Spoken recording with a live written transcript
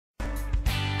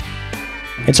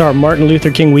It's our Martin Luther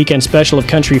King weekend special of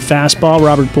Country Fastball.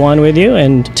 Robert Blond with you,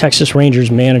 and Texas Rangers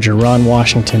manager Ron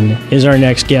Washington is our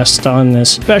next guest on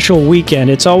this special weekend.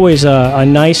 It's always a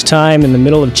nice time in the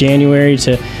middle of January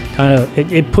to kind of,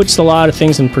 it puts a lot of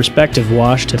things in perspective,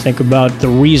 Wash, to think about the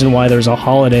reason why there's a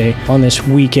holiday on this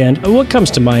weekend. What comes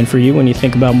to mind for you when you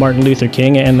think about Martin Luther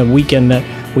King and the weekend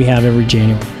that we have every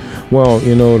January? Well,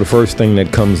 you know, the first thing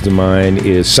that comes to mind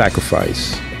is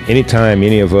sacrifice. Anytime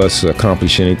any of us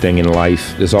accomplish anything in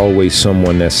life, there's always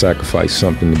someone that sacrificed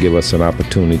something to give us an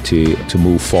opportunity to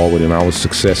move forward in our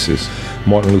successes.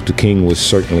 Martin Luther King was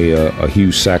certainly a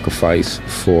huge sacrifice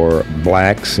for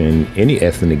blacks and any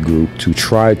ethnic group to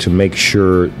try to make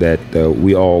sure that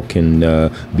we all can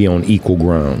be on equal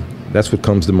ground. That's what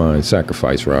comes to mind,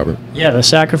 sacrifice, Robert. Yeah, the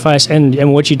sacrifice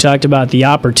and what you talked about, the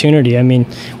opportunity. I mean,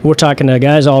 we're talking to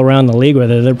guys all around the league,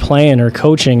 whether they're playing or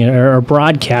coaching or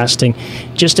broadcasting,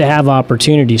 just to have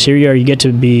opportunities. Here you are, you get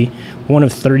to be one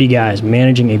of 30 guys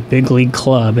managing a big league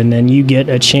club, and then you get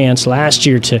a chance last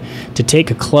year to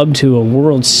take a club to a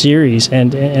World Series.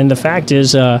 And the fact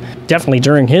is, definitely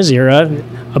during his era,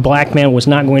 a black man was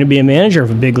not going to be a manager of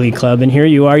a big league club, and here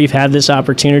you are, you've had this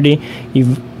opportunity,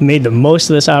 you've made the most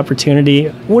of this opportunity.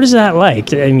 What is that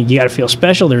like? I mean, you got to feel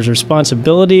special, there's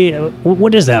responsibility.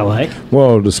 What is that like?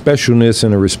 Well, the specialness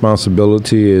and the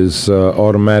responsibility is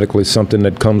automatically something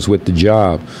that comes with the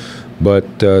job.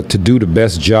 But to do the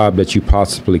best job that you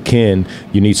possibly can,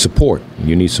 you need support.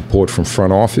 You need support from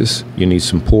front office, you need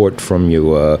support from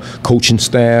your coaching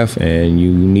staff, and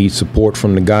you need support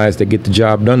from the guys that get the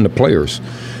job done, the players.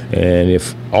 And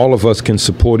if all of us can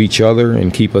support each other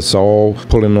and keep us all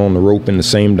pulling on the rope in the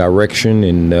same direction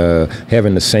and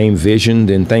having the same vision,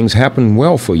 then things happen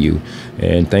well for you.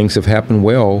 And things have happened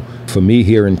well for me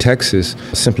here in Texas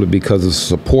simply because of the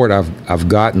support I've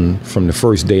gotten from the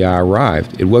first day I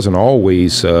arrived. It wasn't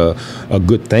always a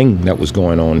good thing that was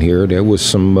going on here. There was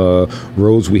some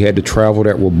roads we had to travel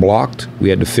that were blocked. We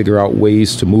had to figure out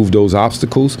ways to move those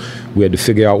obstacles. We had to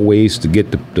figure out ways to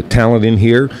get the talent in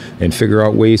here and figure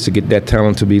out ways to get that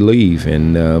talent to believe.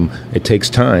 And it takes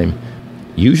time.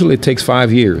 Usually it takes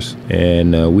 5 years,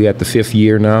 and we're at the 5th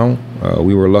year now.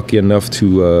 We were lucky enough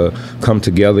to come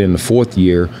together in the 4th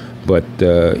year, but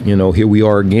you know, here we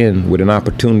are again with an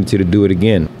opportunity to do it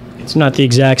again. It's not the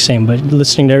exact same, but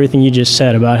listening to everything you just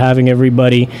said about having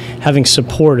everybody, having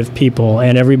supportive people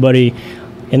and everybody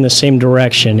in the same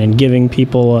direction and giving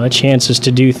people chances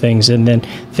to do things, and then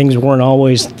things weren't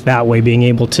always that way, being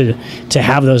able to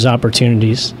have those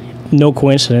opportunities. No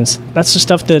coincidence. That's the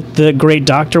stuff that the great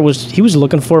doctor was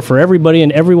looking for everybody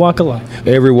in every walk of life.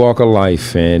 Every walk of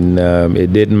life, and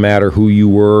it didn't matter who you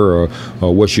were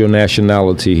or what's your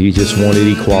nationality. He just wanted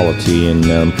equality, and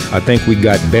I think we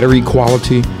got better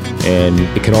equality, and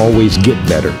it can always get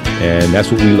better, and that's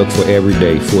what we look for every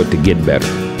day, for it to get better.